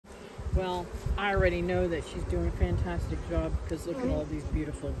Well, I already know that she's doing a fantastic job because look at all these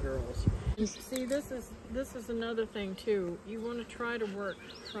beautiful girls. And see, this is another thing too. You want to try to work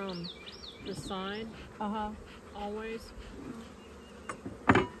from the side. Always.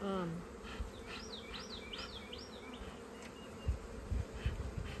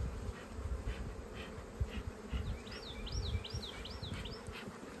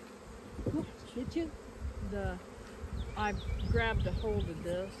 Did you? I grabbed a hold of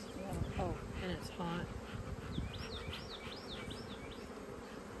this. Yeah. Oh, and it's hot.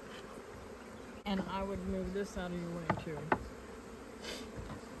 And I would move this out of your way too.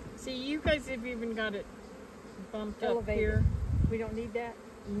 See, you guys have even got it bumped up here. We don't need that?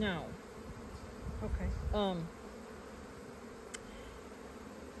 No. Okay.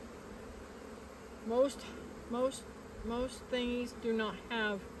 Most thingies do not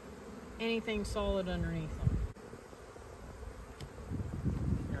have anything solid underneath them.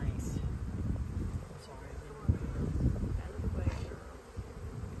 Nice. Sorry. Out of the way.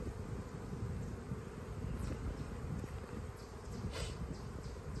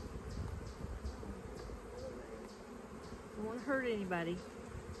 Don't want to hurt anybody.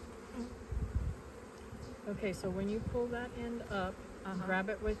 Okay, so when you pull that end up, grab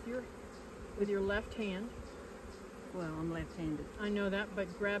it with your left hand. Well, I'm left-handed. I know that, but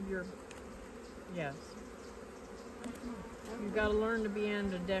grab your, yes. You've got to learn to be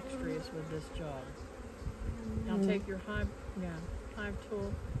ambidextrous with this job. Now take your hive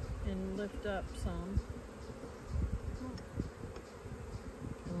tool and lift up some.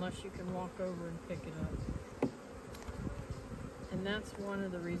 Unless you can walk over and pick it up. And that's one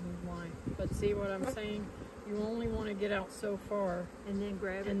of the reasons why. But see what I'm saying? You only want to get out so far. And then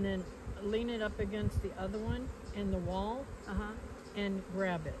grab it? And then lean it up against the other one in the wall and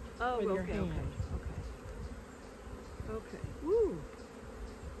grab it with your hand. Okay. Woo!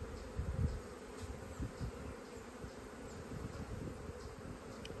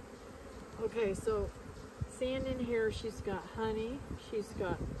 Okay, so seeing in here, she's got honey, she's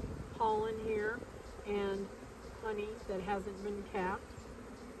got pollen here, and honey that hasn't been capped,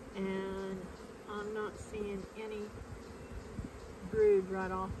 and I'm not seeing any brood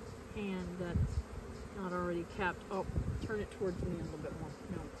right off hand that's not already capped. Oh, turn it towards me a little bit more.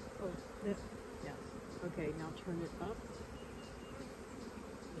 No. Oh, this. Yes. Okay, now turn it up.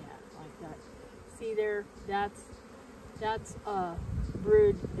 Yeah, like that. See there? That's a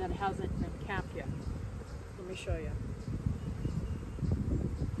brood that hasn't been capped yet. Let me show you.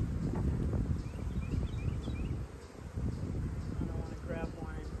 I don't want to grab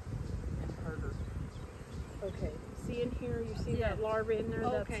one and hurt her. Okay, see in here, you see that larva in there?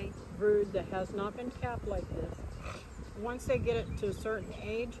 That's brood that has not been capped like this. Once they get it to a certain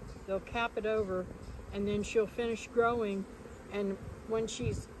age, they'll cap it over, and then she'll finish growing, and when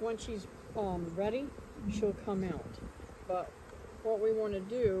she's ready, she'll come out. But what we want to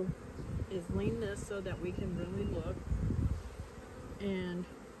do is lean this so that we can really look and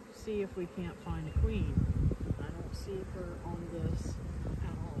see if we can't find a queen. I don't see her on this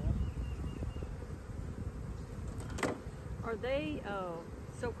at all. Are they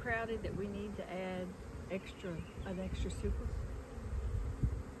so crowded that we need to add an extra super?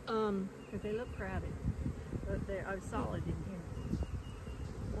 Because they look crowded, but they are solid in here.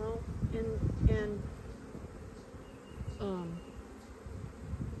 Well, okay,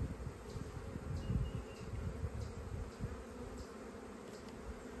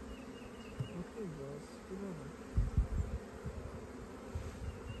 girls, get over.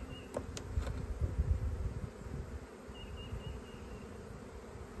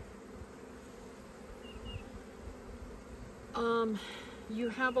 You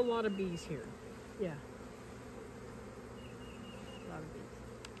have a lot of bees here. Yeah. A lot of bees.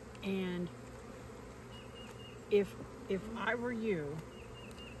 And if I were you,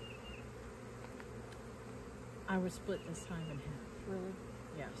 I would split this hive in half. Really?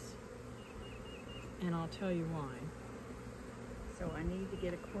 Yes. And I'll tell you why. So I need to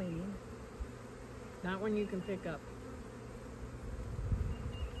get a queen. That one you can pick up.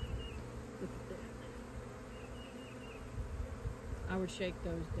 I would shake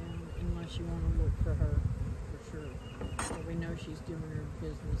those down unless you want to look for her, for sure. So we know she's doing her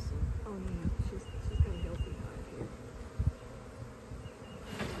business. And oh yeah, she's got a healthy hive here.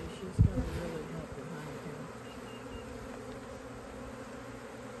 so she's got a really healthy hive here.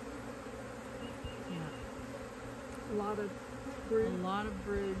 Yeah. A lot of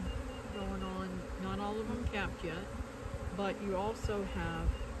brood going on. Not all of them capped yet, but you also have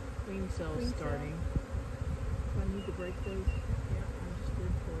queen cells starting. Do I need to break those? Yeah, I just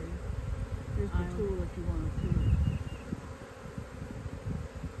did for you. Here's the tool if you want to.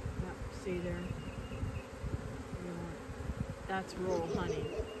 Yep. See there? That's royal honey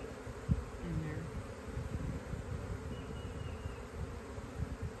in there.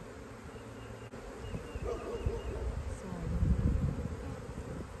 Sorry.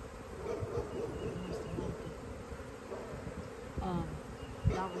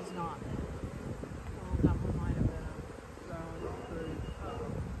 That was not. Well, that one might have been a drone brood.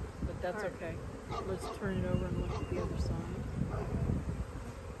 But that's okay. Let's turn it over and look at the other side.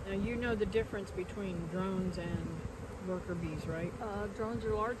 Now you know the difference between drones and worker bees, right? Drones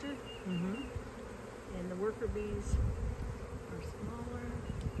are larger, Mm-hmm. and the worker bees are smaller.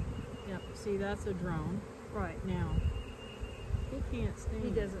 Yep. See, that's a drone. Right. Now, he can't sting. He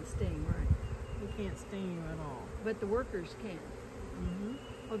you. doesn't sting, right? He can't sting you at all. But the workers can. Mm-hmm.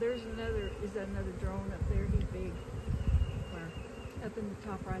 Oh, there's another. Is that another drone up there? He's big. Where? Up in the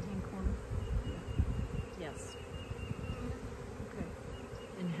top right-hand corner. Yes. Okay.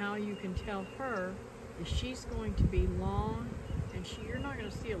 And how you can tell her is she's going to be long, and you're not going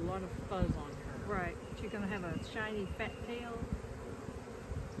to see a lot of fuzz on her. Right. She's going to have a shiny fat tail.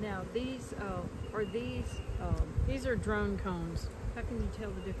 Now these are these. These are drone cones. How can you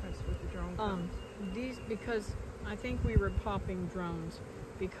tell the difference with the drone cones? These, because I think we were popping drones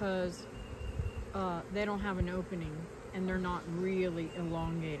because they don't have an opening and they're not really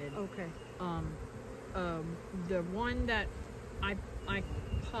elongated. Okay. The one that I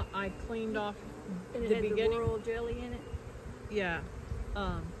cleaned off And it the had beginning. the royal jelly in it? Yeah.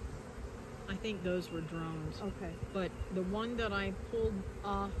 I think those were drones. Okay. But the one that I pulled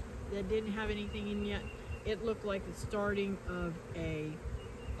off that didn't have anything in yet, it looked like the starting of a,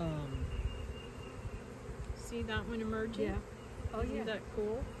 see that one emerging? Yeah. Oh, Isn't yeah. that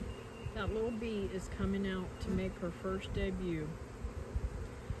cool? That little bee is coming out to make her first debut.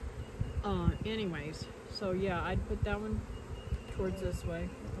 Anyways, so yeah, I'd put that one towards this way.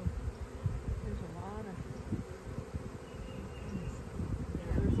 There's a lot of.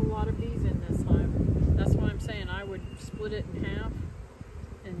 Yeah, there's a lot of bees in this hive. That's why I'm saying I would split it in half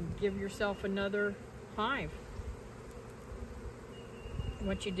and give yourself another hive.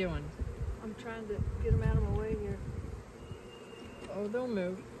 What you doing? I'm trying to get them out of my way here. Oh, they'll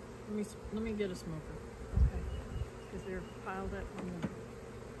move. Let me get a smoker. Okay. Because they're piled up on the.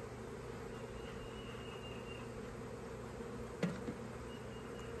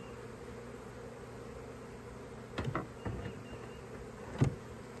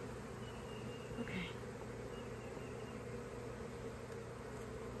 Okay.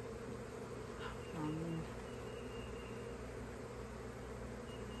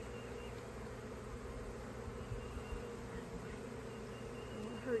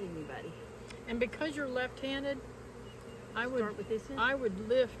 Won't hurt anybody. And because you're left-handed, I would Start with this end? I would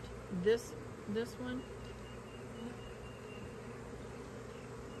lift this one.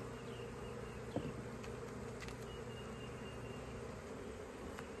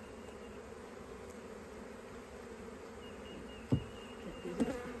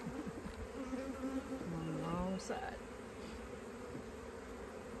 On the wrong side.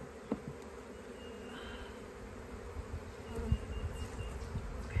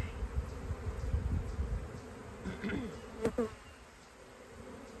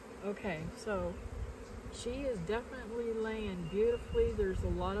 Okay, so she is definitely laying beautifully. There's a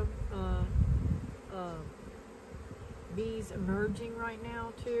lot of bees emerging right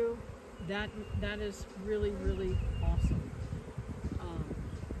now too. That is really, really awesome.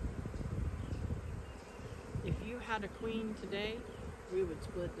 If you had a queen today, we would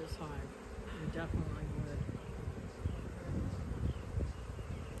split this hive. We definitely would.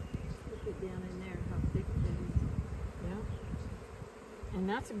 Look it down in there, how thick it is. Yeah. And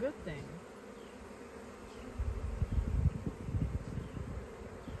that's a good thing.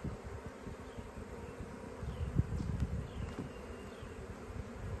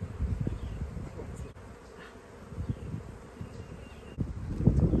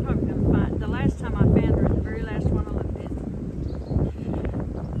 I'm probably going to find, the last time I found her, the very last one I looked at.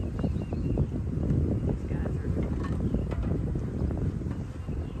 These guys are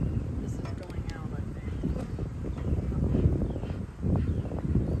This is going out, I think.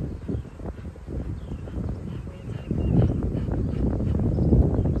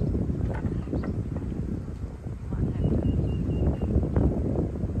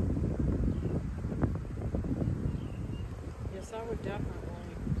 Yes, I would definitely.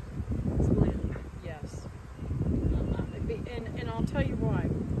 split. Yes. And I'll tell you why.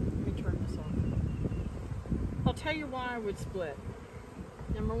 Let me turn this off. I'll tell you why I would split.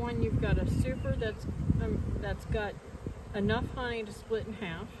 Number one, you've got a super that's got enough honey to split in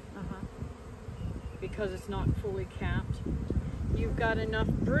half because it's not fully capped. You've got enough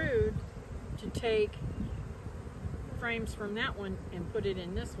brood to take frames from that one and put it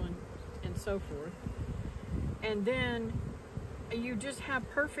in this one, and so forth. And then you just have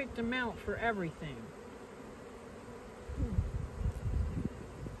perfect amount for everything.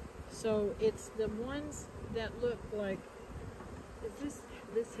 So it's the ones that look like, this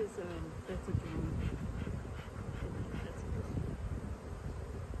is that's a drone. That's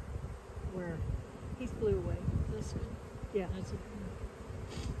where he's flew away. this one. Yeah. That's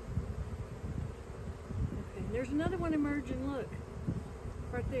Okay. There's another one emerging. Look,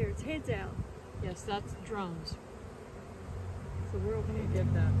 right there. Its head's out. yes, that's drones. So we're Let okay. me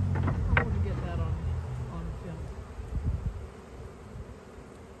get that. I want to get that on film.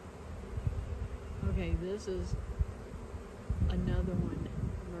 Okay, this is another one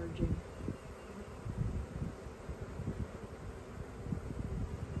emerging.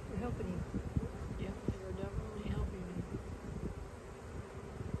 We're helping you. Yep, you're definitely helping me.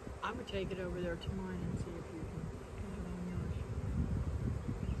 I would take it over there to mine and see if you can put it on yours.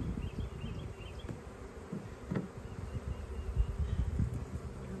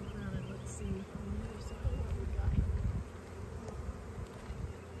 Turn around and let's see on the other side what we got.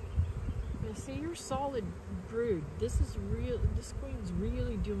 Now see, you're solid brood. This queen's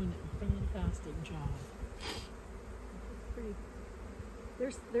really doing a fantastic job. Pretty.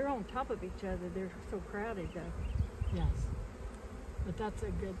 They're on top of each other. They're so crowded though. Yes. But that's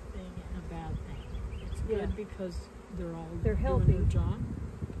a good thing and a bad thing. It's good Yeah. because they're all They're doing healthy. their job.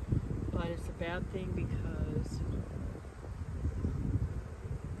 But it's a bad thing because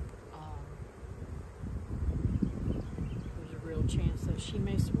there's a real chance that she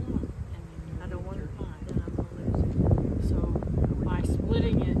may swarm and then you I don't want her to. hive. Then I'm gonna lose it. So by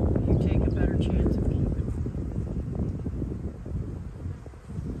splitting it, you take a better chance of keeping them.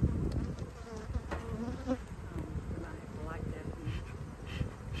 I like that.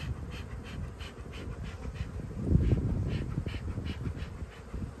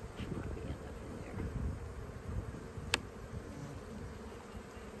 Might be enough in there.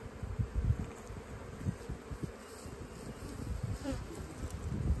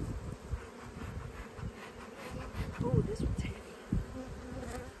 Oh, this one's heavy.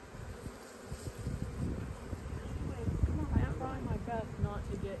 Come on, I try my best not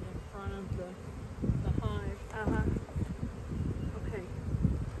to get in front of the hive. Uh-huh. Okay.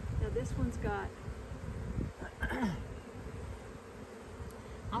 Now this one's got,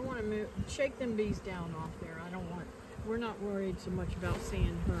 I want to move, shake them bees down off there. I don't want, we're not worried so much about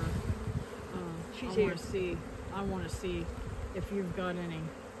seeing her. She's I here. want to see if you've got any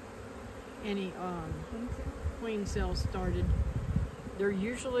queen cells started. They're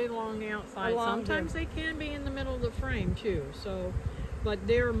usually along the outside. Along Sometimes they can be in the middle of the frame too. So, but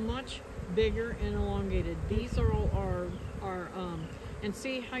they're much bigger and elongated. These are all and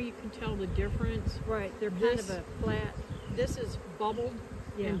see how you can tell the difference. right, they're kind This- of a flat. This is bubbled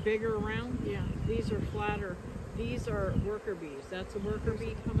Yeah. and bigger around. Yeah. These are flatter. These are worker bees. That's a worker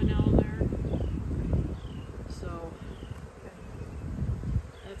bee coming out of there. So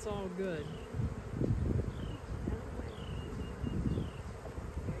that's all good.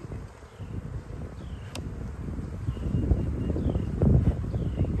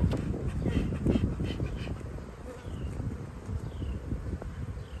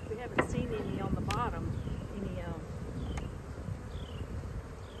 We haven't seen any on the bottom.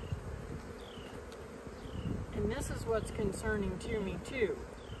 And this is what's concerning to me too.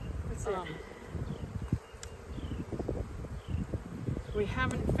 What's that? We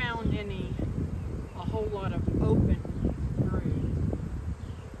haven't found a whole lot of open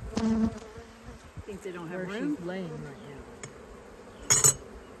brood Think they don't where have room? she's laying right now.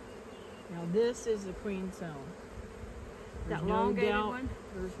 Now this is the queen cell. There's That no elongated doubt. one?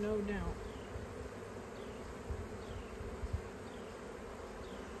 There's no doubt.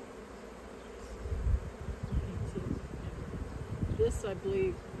 This I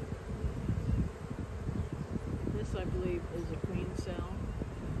believe is a queen cell.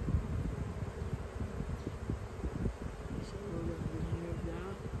 So we're going to remove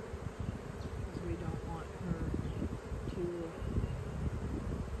that because we don't want her to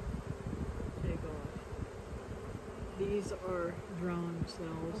take off. These are drone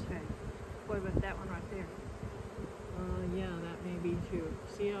cells. Okay. What about that one right there? Yeah, that may be too.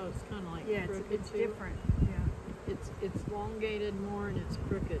 See how it's kind of like Yeah, crooked it's too? different. Yeah. It's elongated more and it's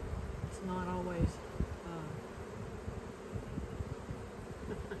crooked. It's not always.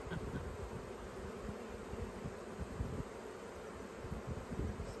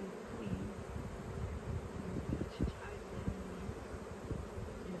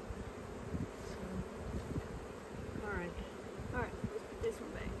 All right, let's put this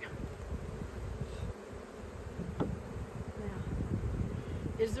one back.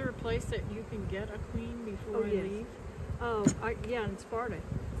 Is there a place that you can get a queen before I leave? Oh, yeah, in Sparta.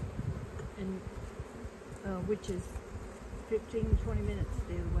 And which is 15, 20 minutes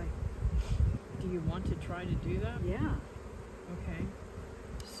the other way. Do you want to try to do that? Yeah. Okay.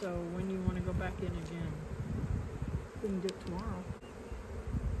 So when you want to go back in again? We can do it tomorrow.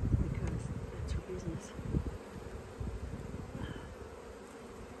 Because that's her business.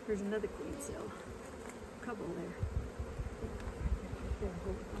 There's another queen cell. A couple there.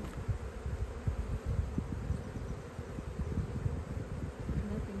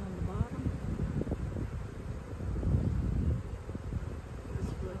 Nothing on the bottom.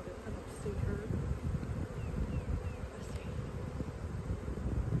 I don't see her. Let's see.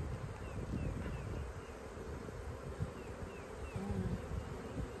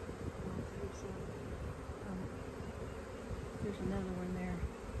 There's another one there.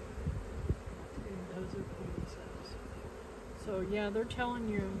 Those are queen cells. So yeah, they're telling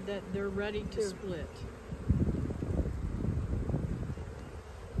you that they're ready to split.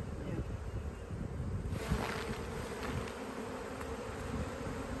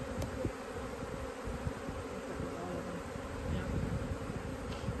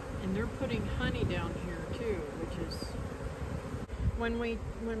 And they're putting honey down here too, which is when we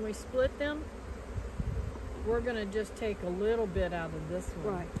split them, we're gonna just take a little bit out of this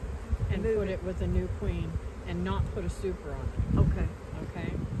one, Right. and put it with a new queen, and not put a super on it. Okay.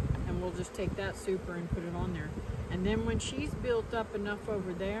 Okay, and we'll just take that super and put it on there, and then when she's built up enough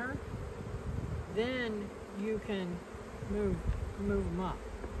over there, then you can move them up.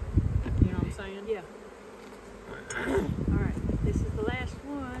 You know what I'm saying? Yeah. All right. This is the last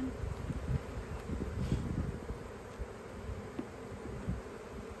one.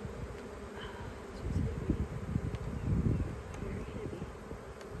 Very heavy.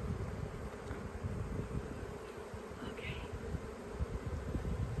 Okay.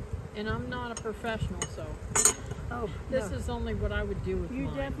 And I'm not a professional, so Oh, this is only what I would do with You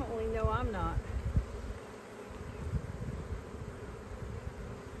mine. definitely know I'm not.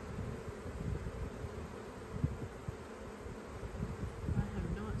 I have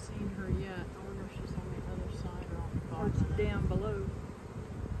not seen her yet. I wonder if she's on the other side or on the Or bottom. it's down below.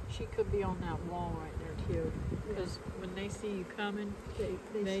 She could be on that wall right there too, because when they see you coming,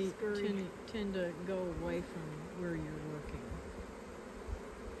 they scurry. tend to go away from where you're working.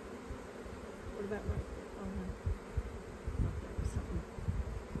 What about right there? Oh, no. Thought that was something.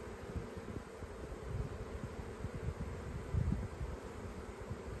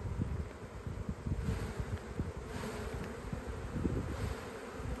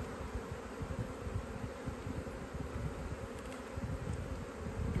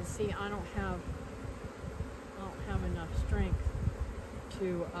 And see, I don't have enough strength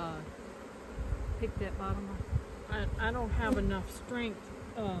to Pick that bottom off. I don't have enough strength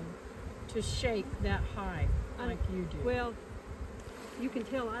to shape that high like you do. Well, you can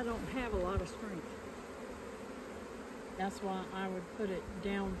tell I don't have a lot of strength. That's why I would put it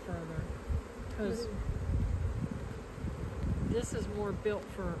down further, because this is more built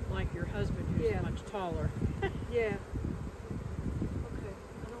for like your husband, who's much taller. Yeah. Okay.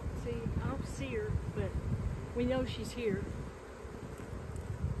 I don't see her, but we know she's here.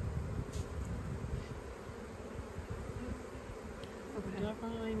 Okay.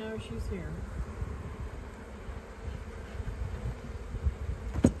 Definitely know she's here.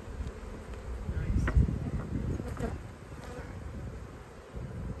 Nice.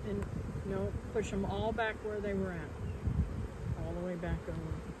 And push them all back where they were at. All the way back over.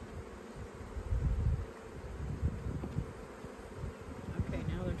 Okay,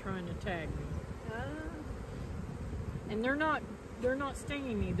 now they're trying to tag me. And they're not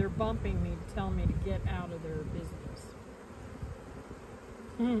stinging me, they're bumping me to tell me to get out of their business.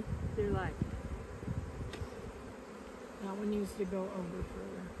 They're like, That one needs to go over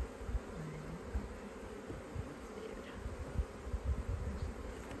further.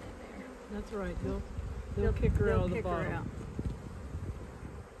 That's right, they'll kick her out of the bottom.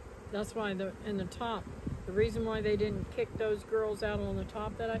 That's why in the top, the reason why they didn't kick those girls out on the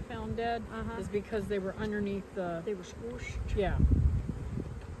top that I found dead is because they were underneath the... They were squished. Yeah.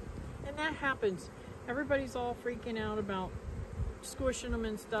 And that happens. Everybody's all freaking out about squishing them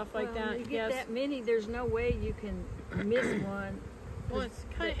and stuff like that. You get that many, there's no way you can miss one. Well, it's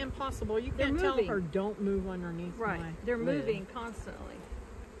kind of impossible. You can't tell her, don't move underneath my They're lid. moving constantly.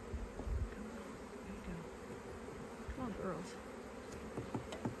 Come on, girls.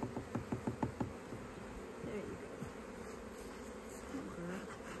 There you go. Come on, girl.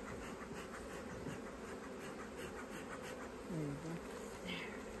 There you go. There.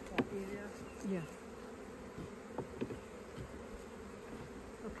 Got you there? Yeah.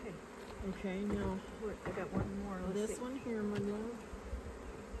 Okay, now Look, I got one more. Let's this see. one here, my love.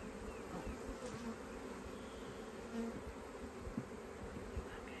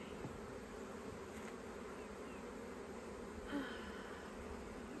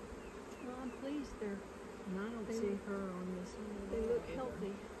 Well, I'm pleased they're. And I don't see her on this one. at They all look either.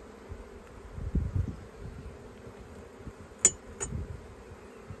 healthy.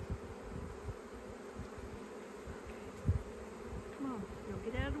 Come on, now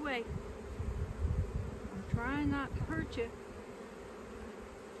get out of the way. I'm trying not to hurt you.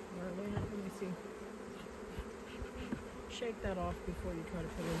 Where are they at? Let me see. Shake that off before you try to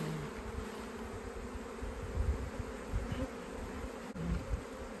put it in there.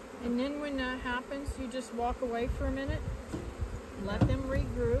 And then when that happens, you just walk away for a minute, let them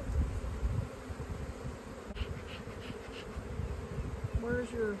regroup.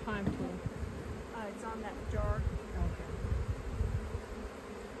 Where's your hive tool? It's on that jar. Okay.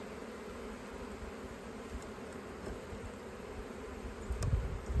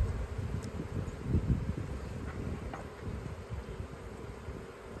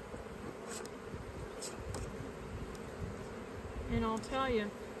 And I'll tell you,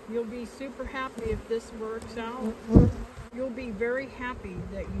 you'll be super happy if this works out. You'll be very happy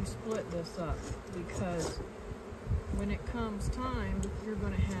that you split this up, because when it comes time, you're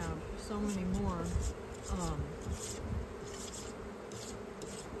going to have so many more,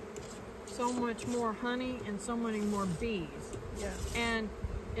 so much more honey and so many more bees. Yeah. And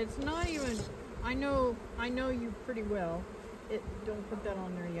it's not even, I know you pretty well. Don't put that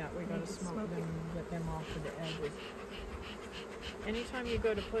on there yet. We got to smoke them and get them off to the edges. Anytime you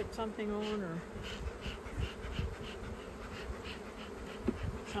go to put something on or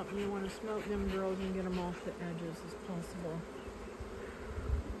something you want to smoke them girls and get them off the edges as possible.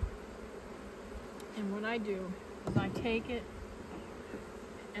 And what I do is I take it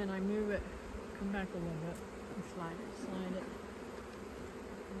and I move it, come back a little bit, and slide it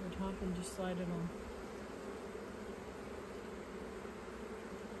on the top and just slide it on.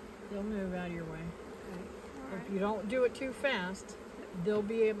 They'll move out of your way. Okay. If you don't do it too fast, they'll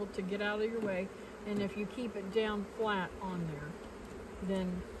be able to get out of your way. And if you keep it down flat on there,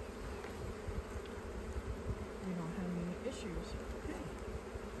 then you don't have any issues. Okay.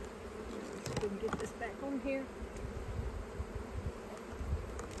 We can get this back on here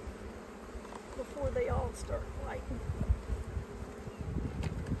before they all start lighting.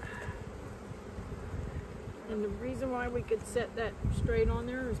 And the reason why we could set that straight on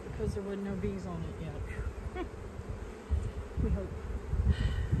there is because there wasn't no bees on it yet. We hope.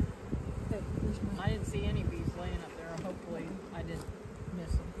 Okay, I didn't see any bees laying up there. Hopefully I didn't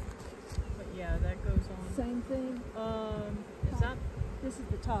miss them. But yeah, that goes on. same thing. Is that, This is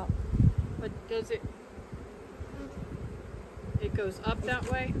the top. but does it goes up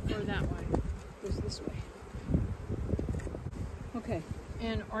that way or that way? Goes this way. Okay.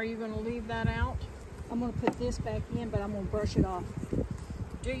 And are you going to leave that out? I'm going to put this back in, but I'm going to brush it off.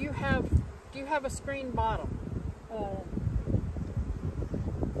 Do you have a screen bottom?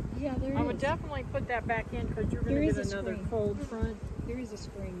 Yeah, there is. I would definitely put that back in because you're going to get another screen. cold front. There is a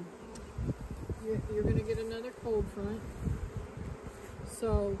screen. You're going to get another cold front.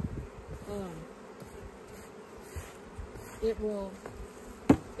 So it will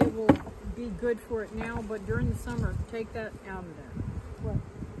be good for it now, but during the summer, take that out of there. What?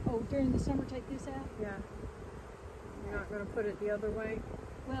 Oh, during the summer, take this out? Yeah. You're not going to put it the other way?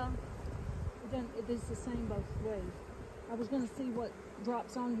 Well, it is the same both ways. I was going to see what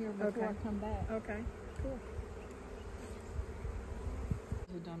drops on here before I come back. Okay. Cool.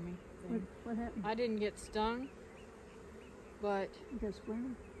 It's a dummy thing. What happened? I didn't get stung, but You got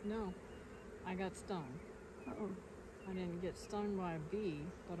squirming? no, I got stung. Uh-oh. I didn't get stung by a bee,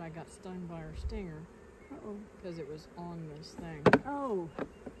 but I got stung by her stinger Uh-oh. because it was on this thing. Oh,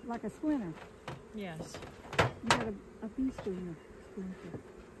 like a splinter. Yes. You got a bee stinger.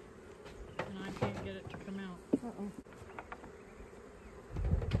 And I can't get it to come out. Uh-oh.